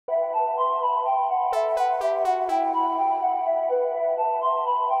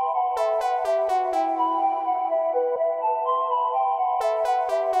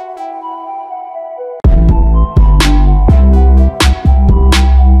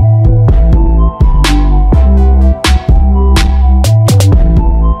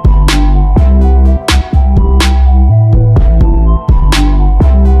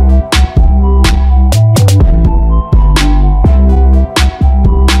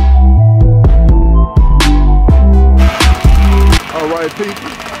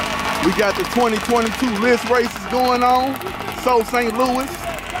got the 2022 list races going on. So St. Louis.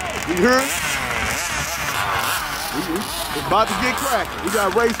 You hear it? It's about to get cracking. We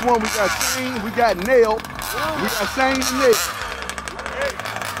got race 1, we got Shane, we got Nail. We got Shane and Nail.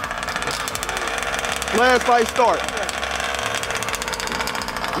 Last fight start.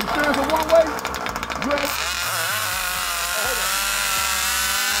 You steering for one way? You ain't.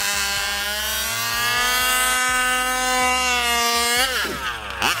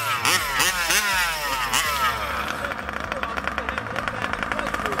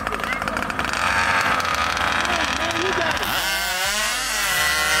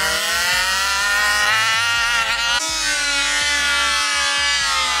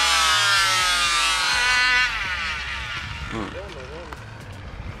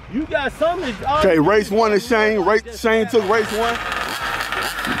 You got something. Okay, race 1 is Shane. Shane took race 1.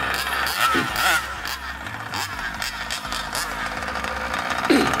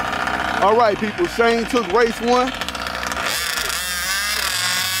 All right, people. Shane took race 1.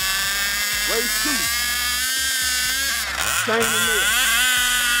 Race 2. Shane and Neil.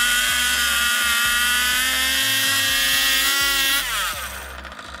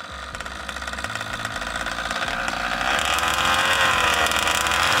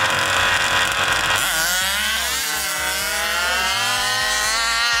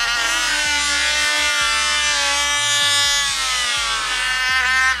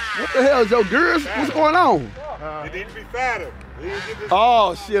 What the hell is your gears? What's going on? It need to be fatter.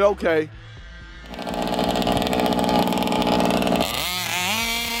 Oh shit, okay.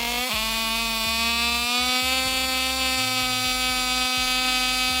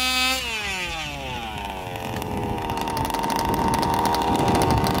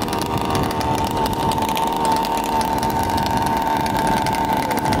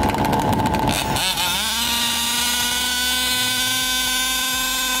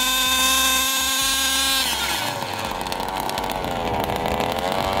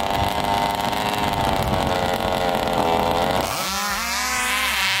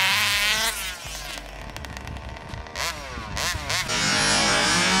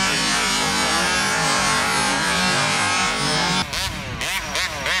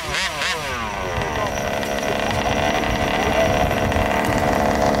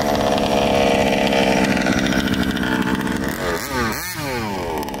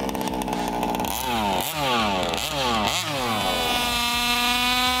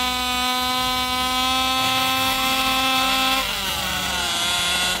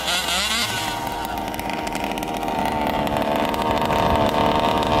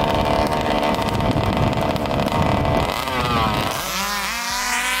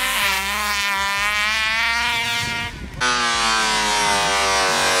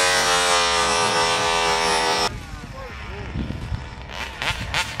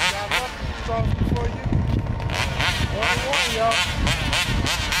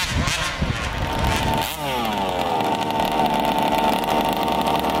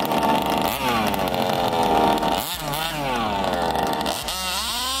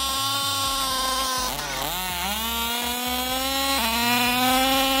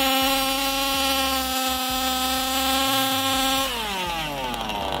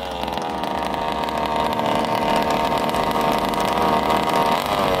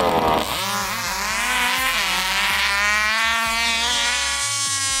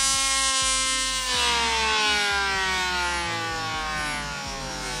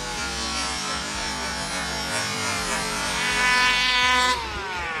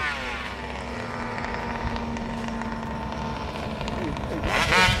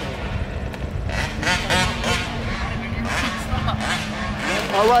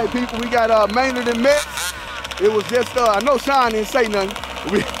 All right, people, we got Maynard and Mets. It was just, I know Sean didn't say nothing.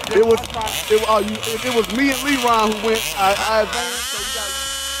 It was me and Leron who went. I advanced, so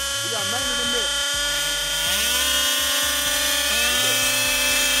we got Maynard and Mets.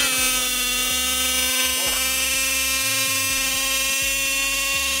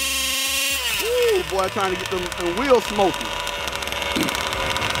 Woo, boy, trying to get them wheels smoking.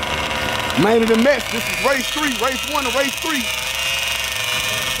 Maynard and Mets, this is race 3, race 1 and race 3.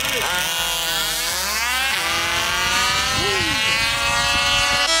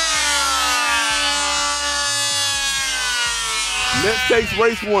 Mets takes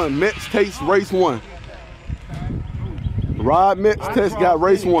race 1. Mets takes race 1. Rod Mets test got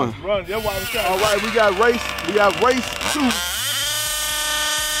race 1. All right, we got race 2. Mets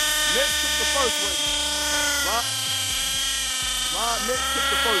took the first race. Rod Mets took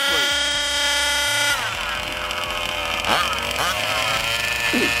the first race.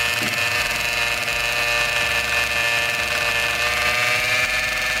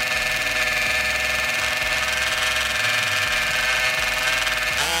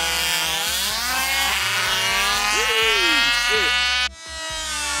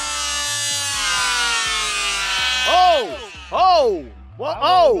 Oh! What?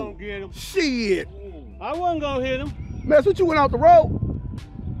 Oh! Gonna get him. Shit! I wasn't gonna hit him. Mess with you went out the road.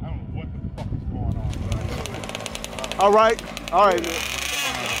 I don't know what the fuck is going on. All right, man.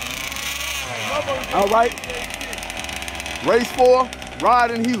 All right. Race 4,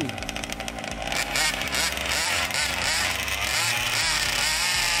 Rod and Hugh.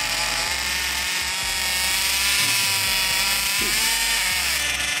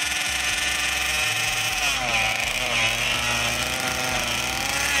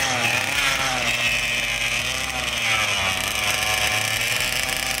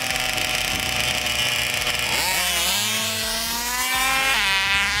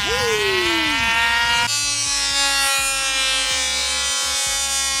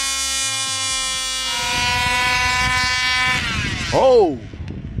 Oh,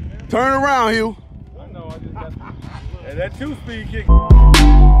 turn around, Hugh. I know, I just got and that 2-speed kick.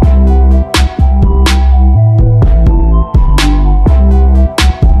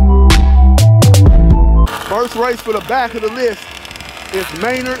 First race for the back of the list is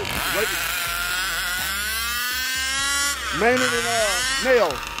Maynard and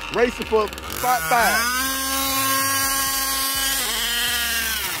Nell racing for spot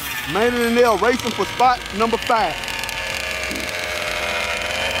 5. Maynard and Nell racing for spot number 5.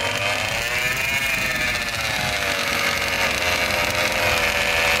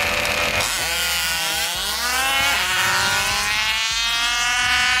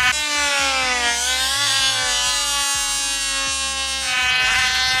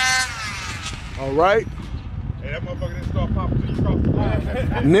 All right. Hey, that motherfucker didn't start popping till you crossed the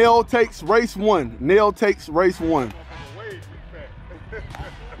line. Nell takes race 1. Nell takes race 1.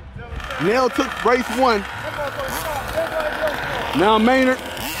 Nell took race 1. Now Maynard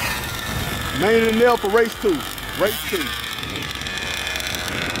and Nell for race 2. Race 2.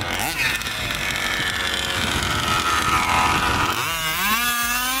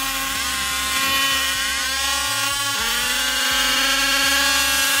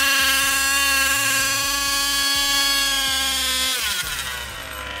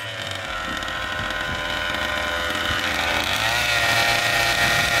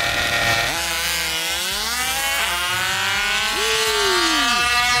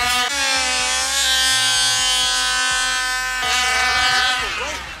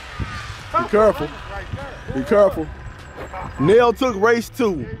 Be careful. Be careful. Nell took race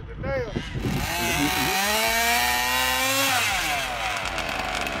 2.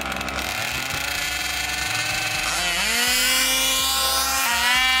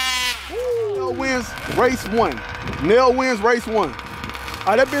 Nell wins race 1. Nell wins race 1.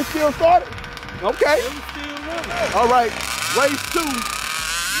 Oh, that bitch still started? Okay. All right. Race 2.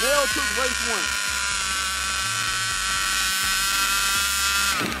 Nell took race 1.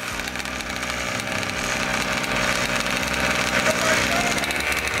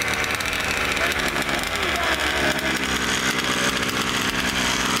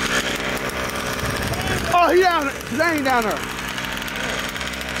 Oh, he down there. They ain't down there.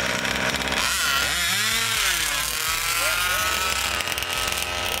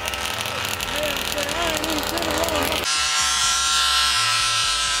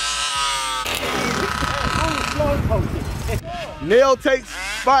 Nell takes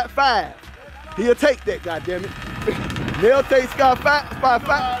spot 5. He'll take that, goddammit. Nell takes spot 5.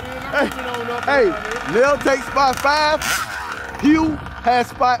 Hey, Nell takes spot 5. Hugh has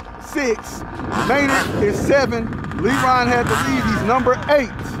spot 6. Maynard is 7. Leron had to leave. He's number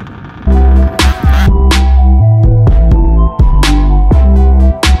 8.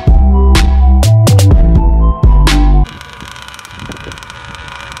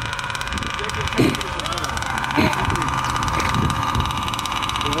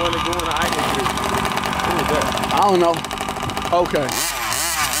 I don't know. Okay.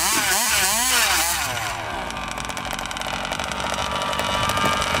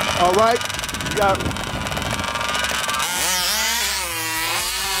 All right. You got.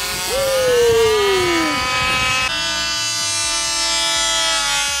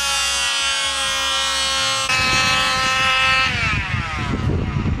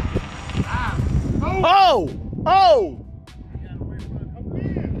 Oh! Oh!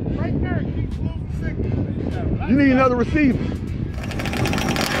 You need another receiver.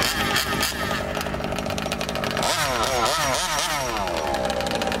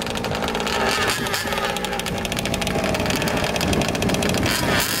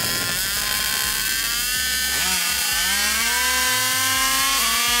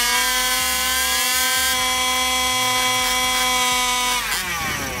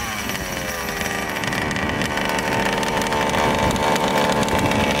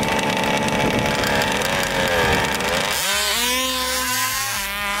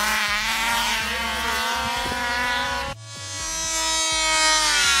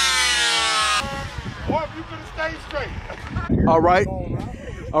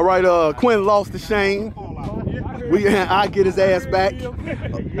 All right. Quinn lost to Shane. I get his ass back.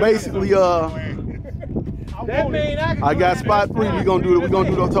 Basically, I got spot 3. We gonna do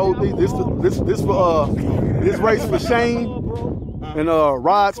the whole thing. This race for Shane and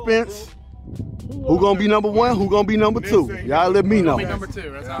Rod Spence. Who gonna be number 1? Who gonna be number 2? Y'all let me know. Number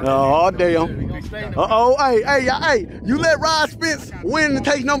 2. That's all. Oh damn. Hey, you let Rod Spence win and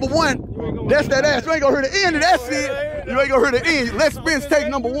take number 1. That's that ass. You ain't gonna hear the end of that shit. You ain't gonna hear the end. Let Spence take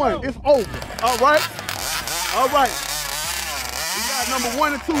number 1. It's over. All right. We got number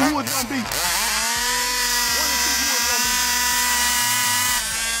 1 and 2. Who is gonna be? 1 and 2. Who is gonna be?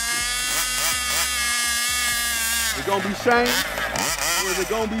 It's gonna be Shane, or is it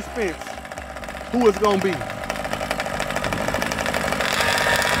gonna be Spence? Who is gonna be?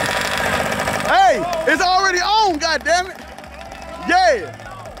 Hey, it's already on, goddammit. Yeah.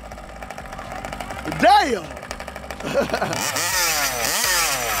 Damn.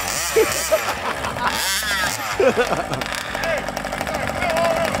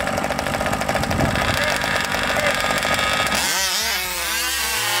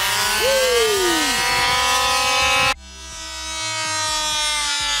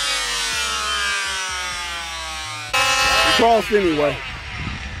 Crossed anyway.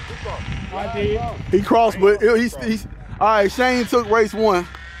 He crossed, but he's all right. Shane took race 1.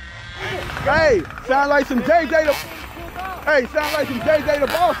 Hey, sound like some JJ the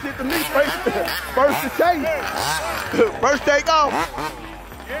Boss shit to me. First to chase, first take off.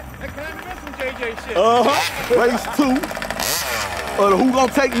 Yeah, next time we got some JJ shit. Race 2. Who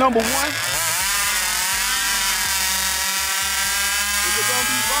gonna take number 1? Is it gonna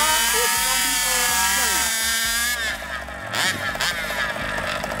be Rod or is it gonna be Shane?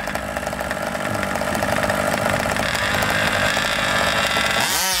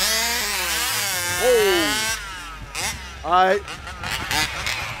 All right.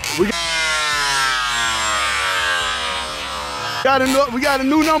 We got a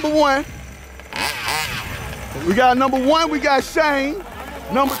new number 1. We got number 1, we got Shane.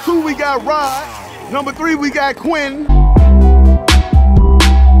 Number 2, we got Rod. Number 3, we got Quinn.